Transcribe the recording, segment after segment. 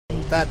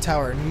That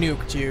tower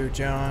nuked you,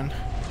 John.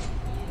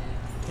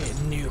 It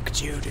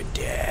nuked you to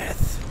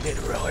death,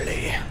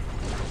 literally.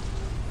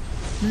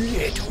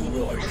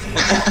 Literally.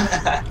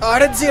 Oh, I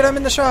didn't see it. I'm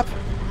in the shop.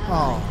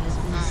 Oh.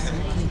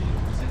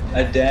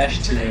 I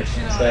dashed to her,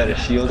 so I had a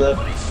shield up.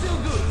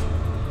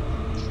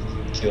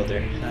 Killed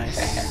her.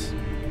 Nice.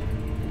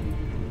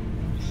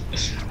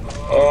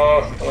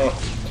 Oh.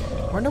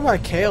 I wonder why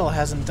Kale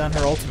hasn't done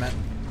her ultimate.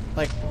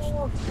 Like,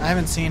 I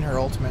haven't seen her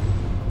ultimate.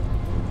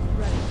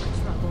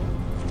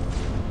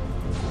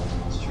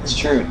 It's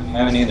true. I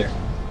haven't either.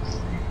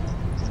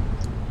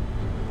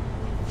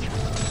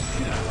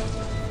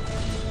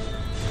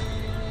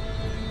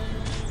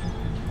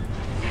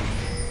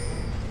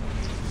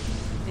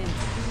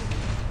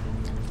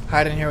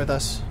 Hide in here with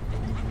us.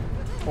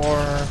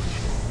 Or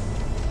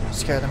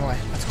scare them away.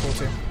 That's cool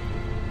too.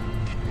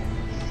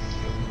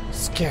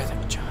 Scare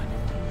them, John.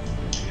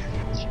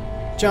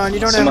 John,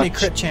 you don't have any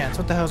crit chance.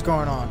 What the hell's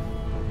going on?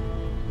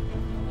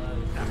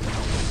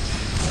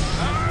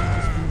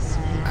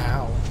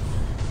 Ow.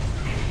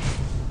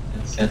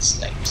 That's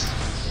sniped.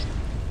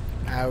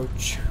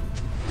 Ouch.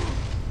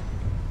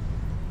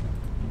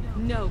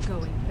 No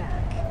going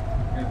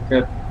back.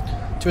 Good.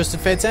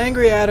 Twisted Fate's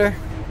angry at her.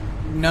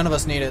 None of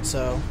us need it,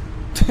 so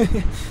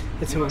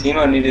it's who.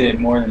 Timo needed it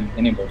more than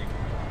anybody.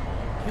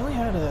 He only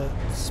had a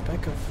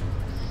speck of.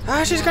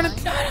 Ah, she's gonna.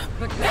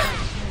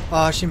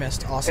 Oh, she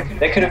missed. Awesome.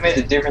 That could have made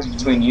the difference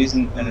between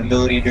using an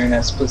ability during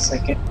that split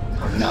second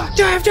or not.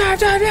 Dive, dive,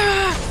 dive,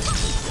 dive!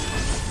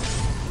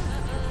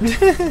 You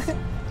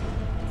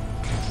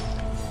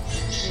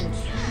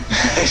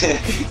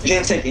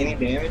didn't take any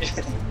damage?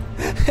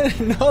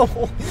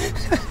 No.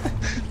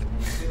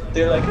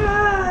 They're like,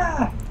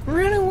 ah!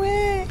 Run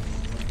away!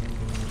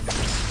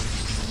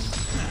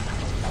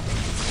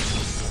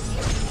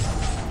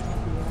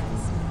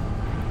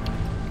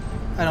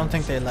 I don't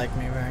think they like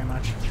me very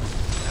much.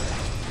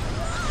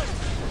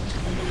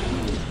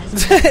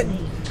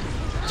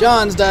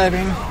 John's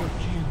diving.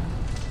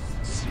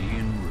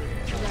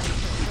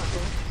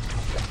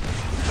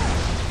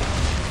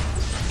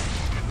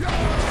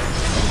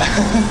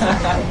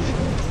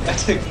 I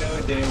took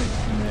no damage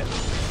from that.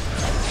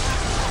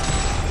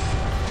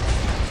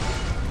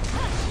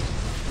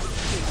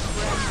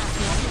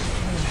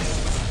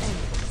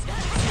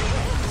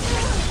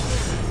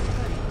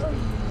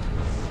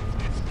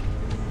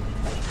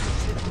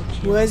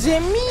 Was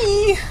it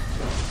me?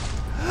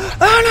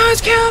 Oh no,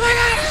 it's Kill! Oh my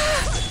god!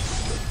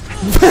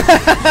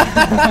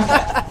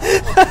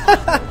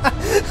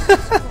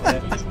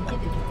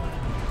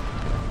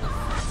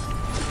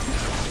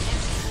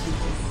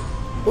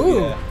 Ooh,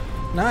 yeah.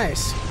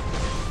 Nice.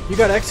 You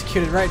got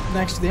executed right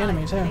next to the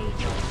enemy too.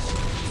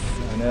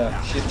 I know.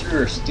 She threw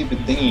her stupid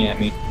thingy at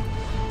me.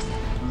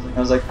 I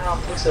was like, I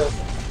don't think so.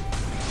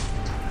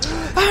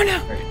 Oh no!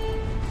 Right.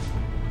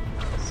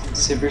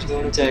 Sivers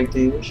don't attack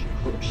damage,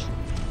 of course.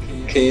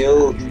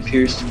 Kale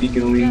appears to be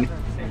going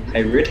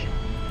hybrid.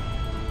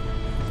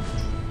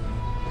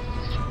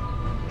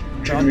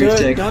 Don't do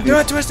it! Don't do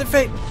it, Twisted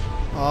Fate!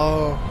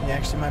 Oh, you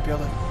actually might be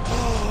able to.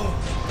 Oh,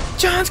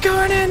 John's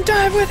going in!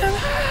 Dive with him!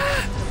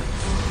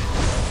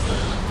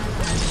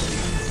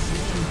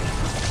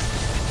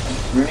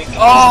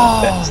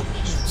 Ah! Oh!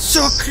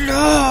 So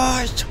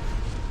close!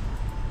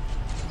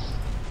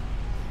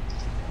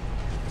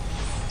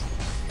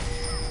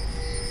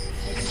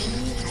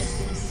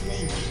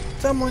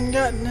 Someone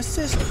got an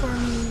assist for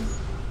me.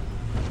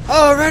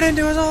 Oh, right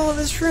into all of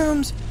his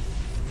shrooms.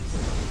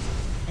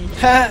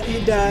 Ha!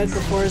 He died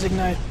before his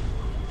ignite.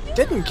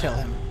 Didn't kill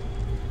him.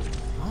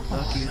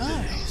 Oh,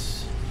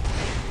 nice.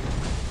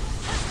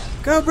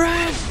 Go,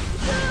 Brian!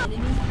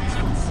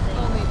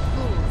 Only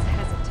fools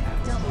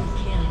hesitate. Double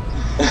kill.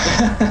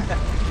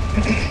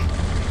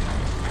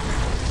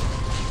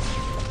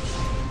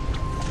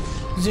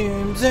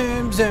 Zoom,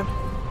 zoom, zoom.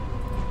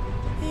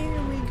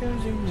 Here we go,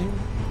 zoom, zoom.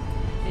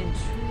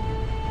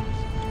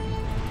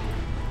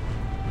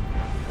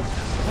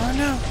 Oh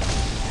no!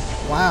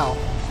 Wow,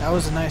 that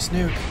was a nice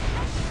nuke.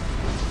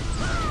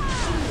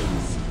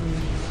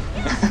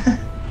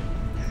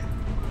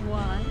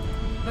 Why?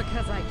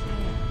 Because I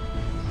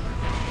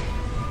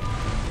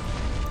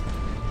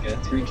can.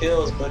 Got 3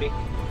 kills, buddy.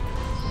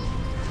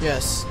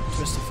 Yes,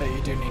 Twisted Fate,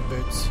 you do need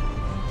boots.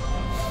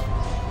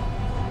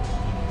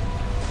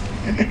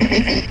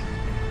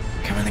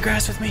 Come in the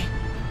grass with me.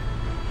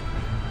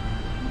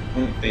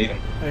 I'm gonna bait him.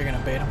 Oh, you're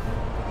gonna bait him.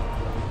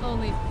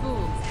 Only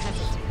fools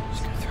hesitate.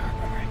 Just gonna throw a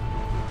boomerang.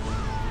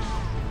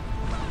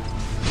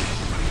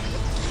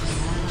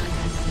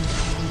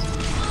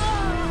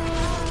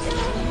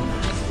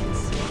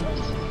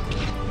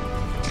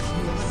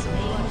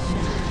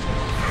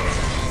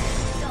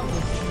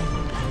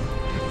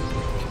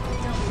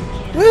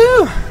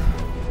 Woo!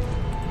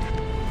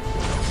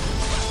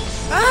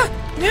 Ah!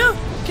 No!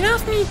 Get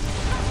off me!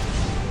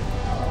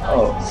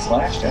 Oh,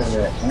 flashed out of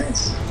that.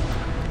 Nice.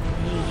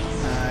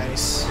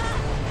 Nice.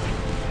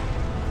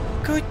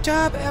 Good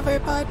job,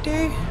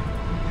 everybody!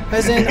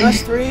 As in,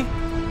 us three?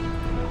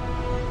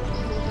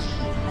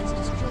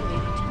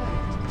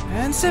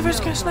 And Sivir's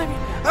gonna snipe me.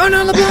 Oh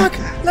no,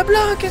 LeBlanc!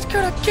 LeBlanc is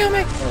gonna kill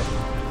me!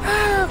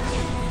 Ow!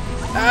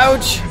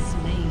 Ouch!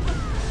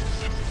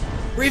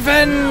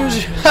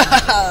 Revenge!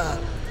 Haha!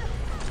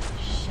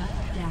 Shut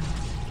down.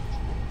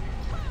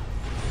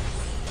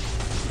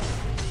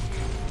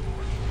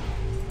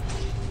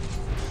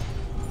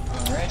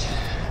 Alright.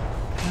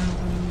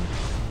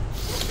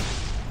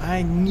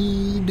 I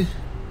need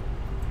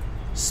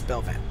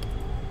spell vamp.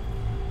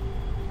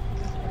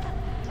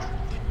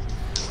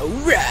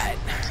 Alright!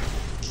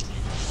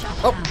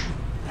 Oh!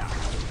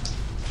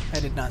 I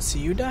did not see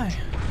you die.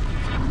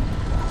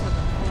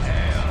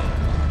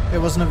 It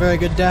wasn't a very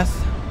good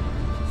death.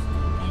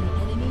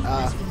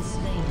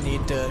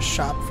 Need to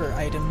shop for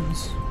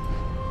items.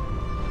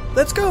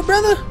 Let's go,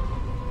 brother!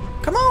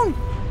 Come on!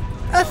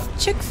 Us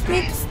chicks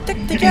need to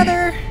stick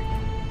together!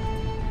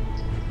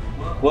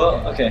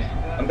 Well, okay.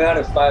 I'm about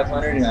at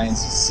 500 and I'm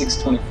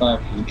 625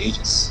 for the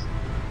Aegis.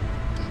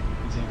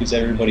 Gives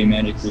everybody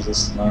magic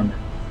resistant armor.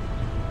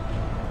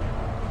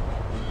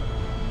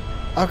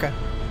 Okay.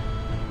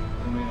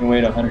 And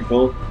wait 100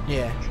 gold?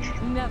 Yeah.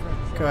 Never.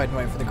 Go ahead and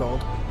wait for the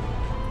gold.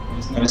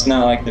 And it's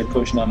not like they're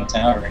pushing on the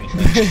tower or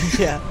anything.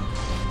 Yeah.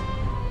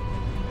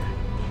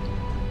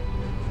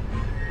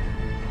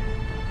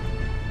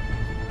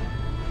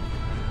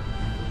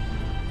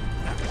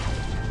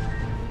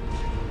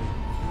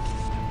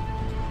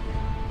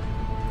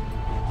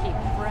 Keep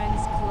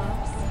friends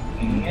close.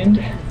 And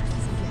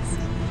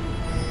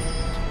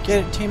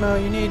Get it,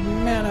 Timo. You need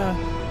mana.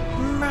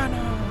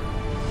 Mana.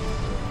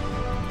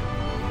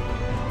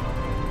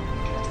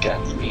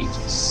 got the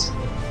Aegis.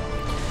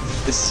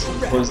 This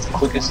was the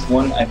quickest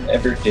one I've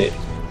ever did.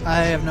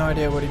 I have no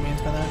idea what he means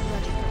by that.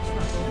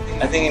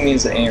 I think it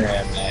means the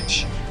ARAM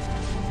match.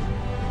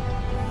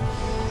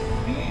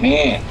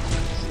 Man.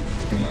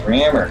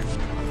 Grammar.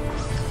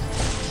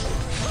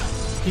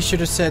 He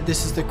should have said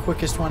this is the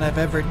quickest one I've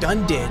ever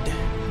done did.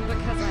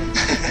 Because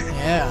I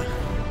Yeah.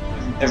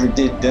 Ever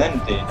did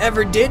done did.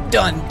 Ever did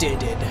done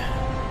did it.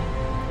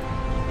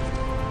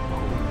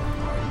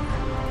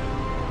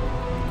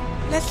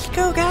 Let's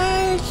go,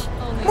 guys.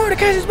 only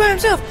Mordecai's by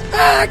himself.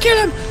 Ah, kill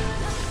him.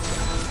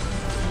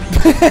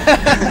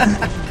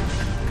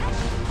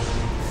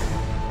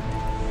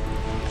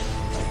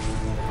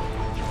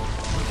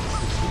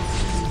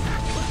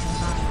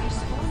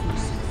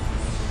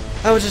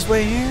 I will just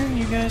wait here.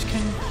 You guys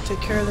can take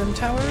care of them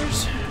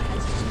towers.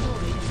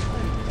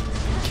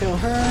 Kill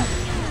her.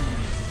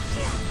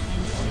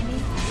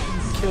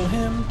 Kill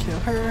him. Kill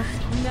her.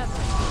 never.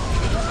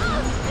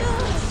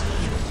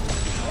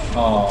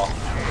 Oh.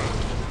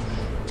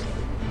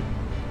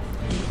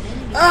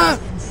 Ah!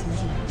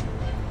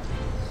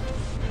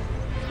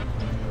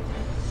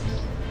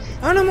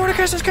 Oh no,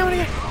 Mordecai's is coming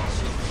again.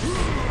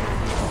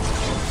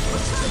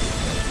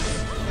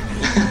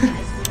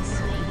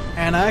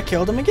 And I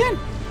killed him again.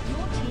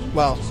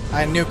 Well,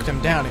 I nuked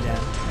him down again.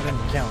 I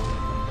didn't kill him.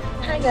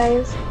 Hi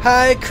guys.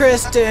 Hi,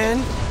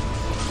 Kristen.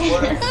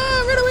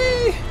 Ah, run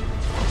away!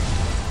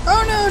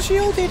 Oh no, she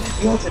ulted.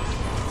 You want to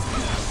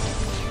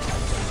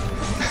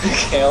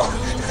kill?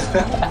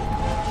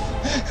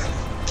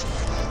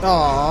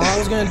 Aw, I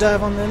was gonna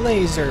dive on the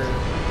laser.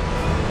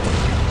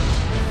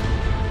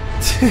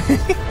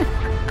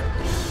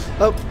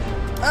 Oh,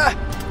 ah,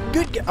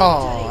 good.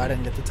 Oh, I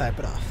didn't get to type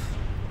it off.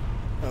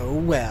 Oh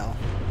well.